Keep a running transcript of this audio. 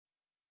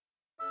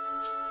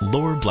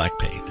Lower Black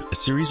Pain, a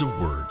series of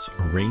words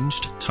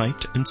arranged,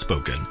 typed, and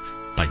spoken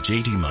by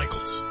J.D.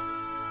 Michaels.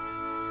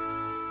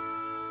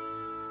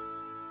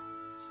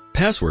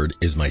 Password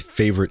is my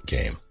favorite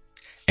game,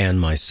 and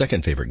my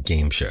second favorite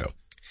game show.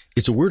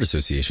 It's a word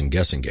association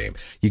guessing game.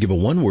 You give a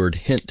one-word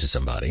hint to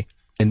somebody,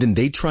 and then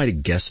they try to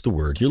guess the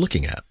word you're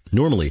looking at.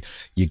 Normally,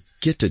 you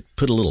get to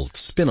put a little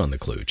spin on the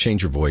clue,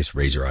 change your voice,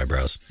 raise your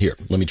eyebrows. Here,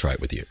 let me try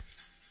it with you.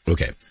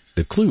 Okay,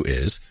 the clue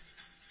is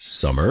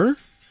summer.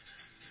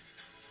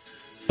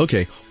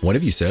 Okay, one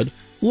of you said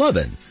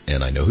LOVIN,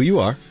 and I know who you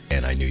are,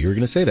 and I knew you were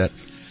going to say that.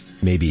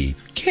 Maybe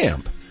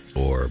camp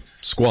or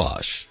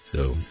squash,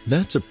 though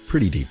that's a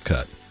pretty deep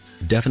cut.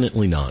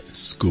 Definitely not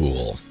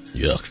school.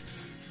 Yuck.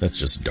 That's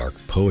just dark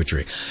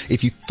poetry.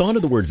 If you thought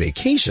of the word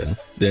vacation,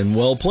 then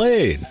well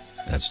played.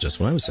 That's just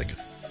what I was thinking.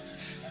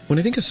 When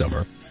I think of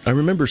summer, I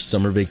remember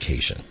summer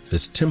vacation,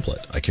 this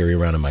template I carry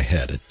around in my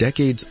head, a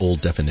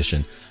decades-old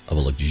definition of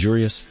a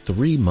luxurious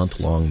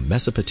 3-month-long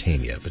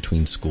Mesopotamia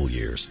between school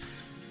years.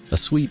 A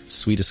sweet,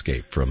 sweet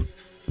escape from,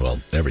 well,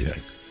 everything.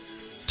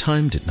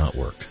 Time did not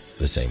work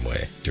the same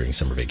way during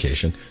summer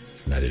vacation.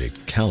 Neither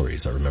did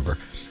calories, I remember.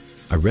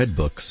 I read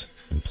books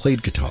and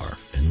played guitar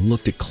and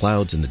looked at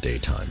clouds in the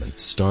daytime and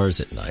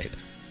stars at night.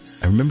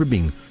 I remember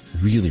being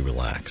really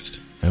relaxed.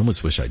 I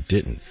almost wish I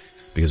didn't,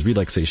 because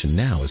relaxation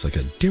now is like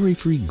a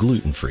dairy-free,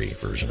 gluten-free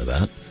version of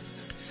that.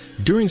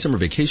 During summer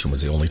vacation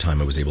was the only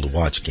time I was able to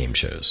watch game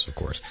shows, of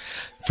course.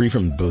 Free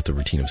from both the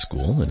routine of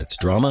school and its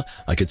drama,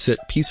 I could sit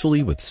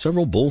peacefully with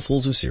several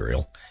bowlfuls of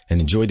cereal and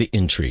enjoy the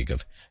intrigue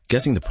of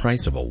guessing the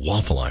price of a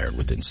waffle iron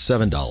within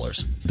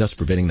 $7, thus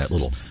preventing that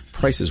little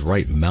Price is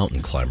Right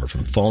mountain climber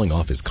from falling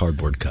off his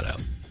cardboard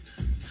cutout.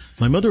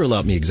 My mother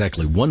allowed me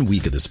exactly 1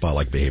 week of this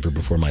spa-like behavior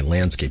before my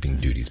landscaping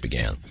duties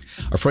began.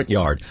 Our front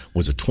yard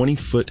was a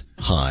 20-foot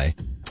high,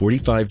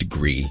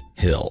 45-degree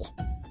hill,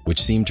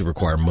 which seemed to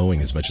require mowing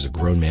as much as a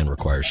grown man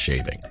requires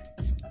shaving.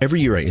 Every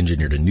year I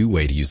engineered a new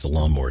way to use the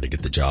lawnmower to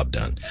get the job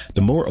done.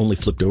 The mower only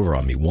flipped over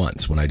on me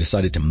once when I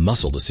decided to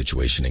muscle the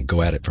situation and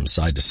go at it from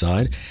side to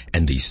side,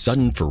 and the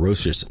sudden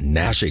ferocious,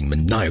 gnashing,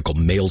 maniacal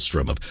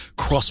maelstrom of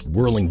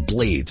cross-whirling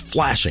blades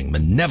flashing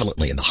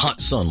malevolently in the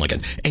hot sun like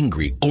an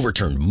angry,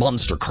 overturned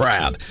monster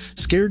crab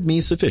scared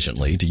me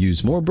sufficiently to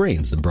use more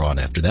brains than brawn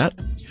after that.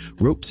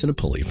 Ropes and a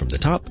pulley from the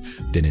top,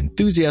 then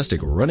enthusiastic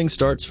running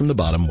starts from the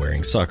bottom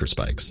wearing soccer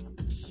spikes.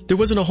 There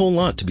wasn't a whole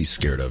lot to be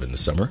scared of in the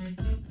summer.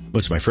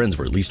 Most of my friends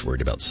were at least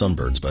worried about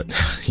sunburns, but,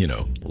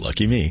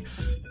 lucky me.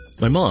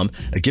 My mom,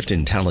 a gifted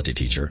and talented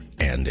teacher,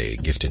 and a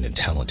gifted and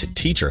talented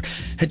teacher,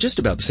 had just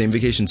about the same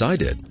vacations I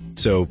did,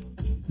 so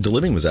the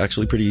living was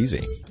actually pretty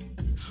easy.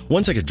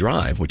 Once I could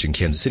drive, which in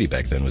Kansas City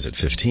back then was at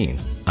 15,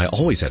 I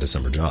always had a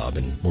summer job,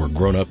 and more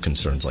grown-up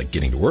concerns like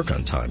getting to work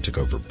on time took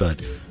over,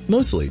 but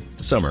mostly,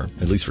 summer,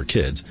 at least for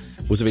kids,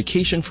 was a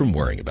vacation from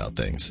worrying about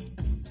things.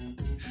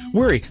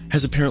 Worry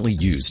has apparently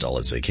used all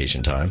its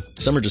vacation time.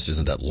 Summer just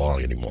isn't that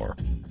long anymore.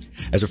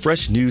 As a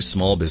fresh new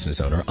small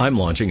business owner, I'm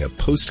launching a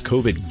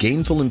post-COVID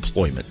Gainful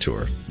Employment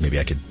Tour. Maybe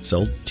I could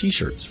sell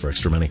t-shirts for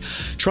extra money.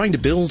 Trying to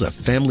build a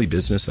family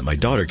business that my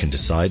daughter can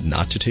decide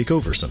not to take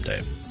over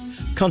someday.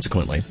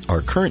 Consequently,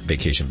 our current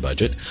vacation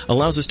budget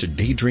allows us to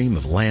daydream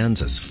of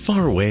lands as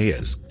far away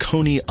as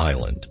Coney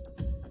Island.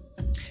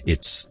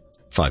 It's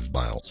 5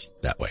 miles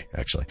that way,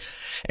 actually.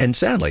 And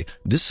sadly,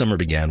 this summer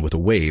began with a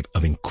wave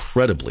of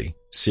incredibly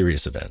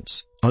serious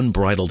events.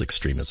 Unbridled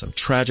extremism,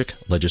 tragic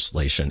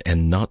legislation,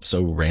 and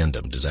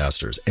not-so-random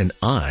disasters. And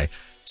I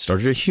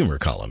started a humor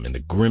column in the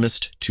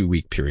grimmest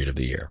 2-week period of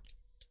the year.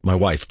 My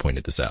wife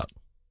pointed this out.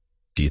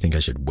 "Do you think I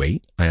should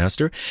wait?" I asked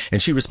her.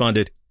 And she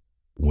responded,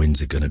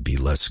 "When's it going to be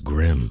less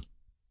grim?"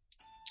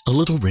 A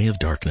little ray of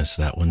darkness,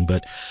 that one,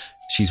 but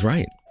she's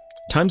right.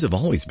 Times have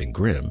always been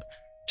grim,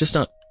 just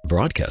not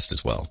broadcast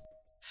as well.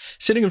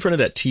 Sitting in front of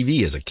that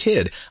TV as a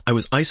kid, I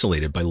was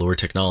isolated by lower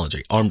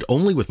technology, armed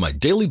only with my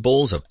daily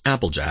bowls of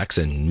Apple Jacks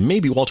and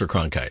maybe Walter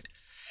Cronkite.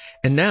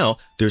 And now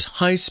there's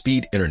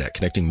high-speed internet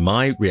connecting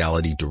my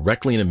reality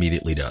directly and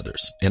immediately to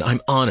others. And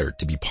I'm honored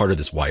to be part of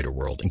this wider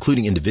world,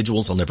 including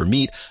individuals I'll never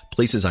meet,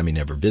 places I may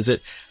never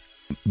visit.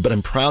 But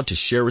I'm proud to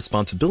share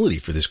responsibility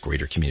for this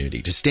greater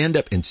community, to stand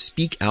up and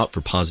speak out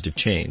for positive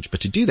change. But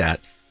to do that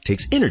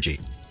takes energy,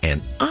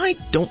 and I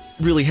don't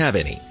really have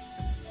any.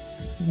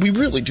 We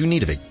really do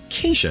need a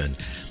vacation.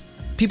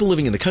 People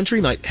living in the country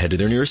might head to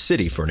their nearest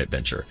city for an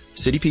adventure.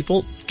 City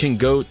people can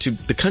go to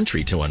the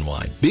country to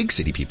unwind. Big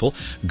city people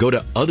go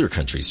to other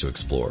countries to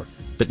explore.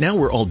 But now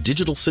we're all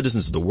digital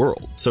citizens of the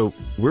world. So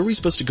where are we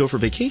supposed to go for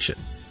vacation?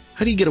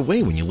 How do you get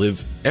away when you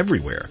live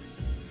everywhere?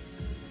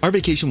 Our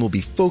vacation will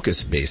be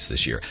focus-based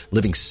this year,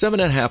 living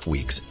 7.5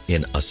 weeks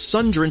in a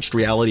sun-drenched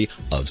reality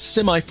of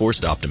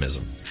semi-forced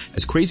optimism.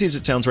 As crazy as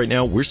it sounds right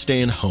now, we're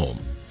staying home.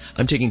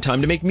 I'm taking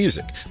time to make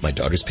music. My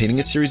daughter's painting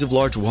a series of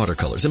large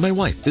watercolors, and my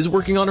wife is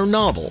working on her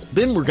novel.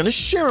 Then we're going to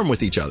share them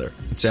with each other.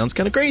 It sounds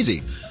kind of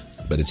crazy,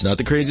 but it's not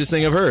the craziest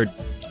thing I've heard.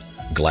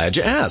 Glad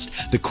you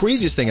asked. The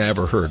craziest thing I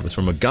ever heard was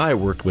from a guy I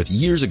worked with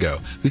years ago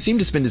who seemed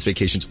to spend his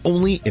vacations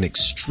only in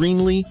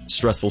extremely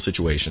stressful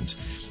situations.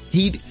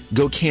 He'd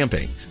go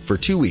camping for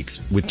 2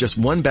 weeks with just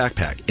one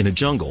backpack in a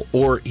jungle,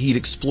 or he'd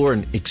explore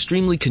an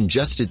extremely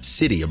congested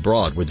city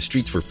abroad where the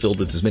streets were filled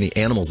with as many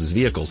animals as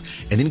vehicles,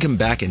 and then come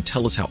back and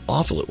tell us how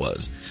awful it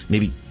was.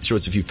 Maybe show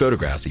us a few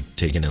photographs he'd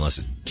taken unless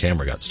his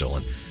camera got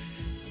stolen.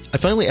 I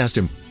finally asked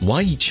him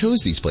why he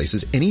chose these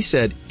places, and he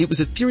said it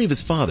was a theory of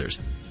his father's.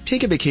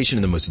 Take a vacation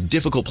in the most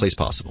difficult place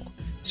possible.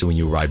 So when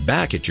you arrive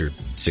back at your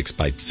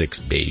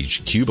 6x6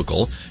 beige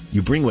cubicle,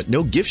 you bring what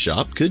no gift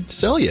shop could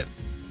sell you.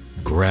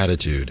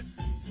 Gratitude.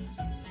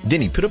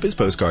 Then he put up his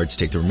postcards,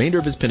 take the remainder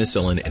of his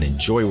penicillin, and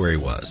enjoy where he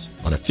was,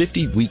 on a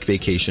 50-week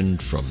vacation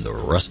from the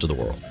rest of the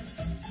world.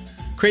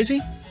 Crazy?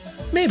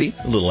 Maybe,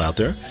 a little out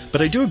there,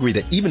 but I do agree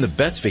that even the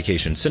best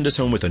vacations send us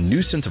home with a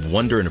new sense of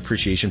wonder and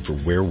appreciation for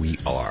where we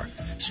are.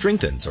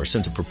 Strengthens our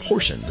sense of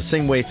proportion, the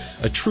same way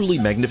a truly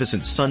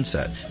magnificent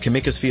sunset can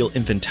make us feel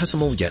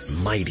infinitesimal yet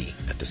mighty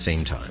at the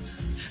same time.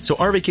 So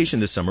our vacation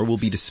this summer will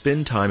be to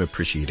spend time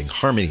appreciating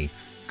harmony,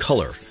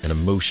 color, and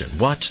emotion,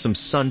 watch some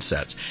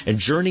sunsets, and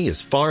journey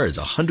as far as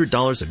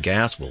 $100 of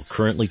gas will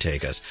currently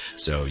take us.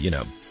 So,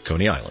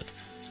 Coney Island.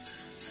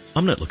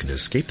 I'm not looking to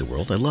escape the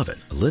world. I love it.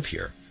 I live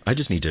here. I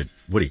just need to,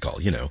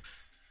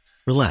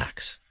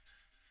 relax.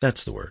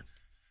 That's the word.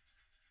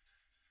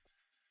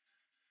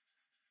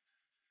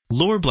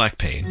 Lower Black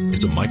Pain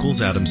is a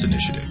Michaels Adams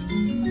initiative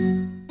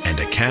and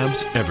a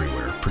Cabs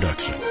Everywhere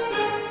production.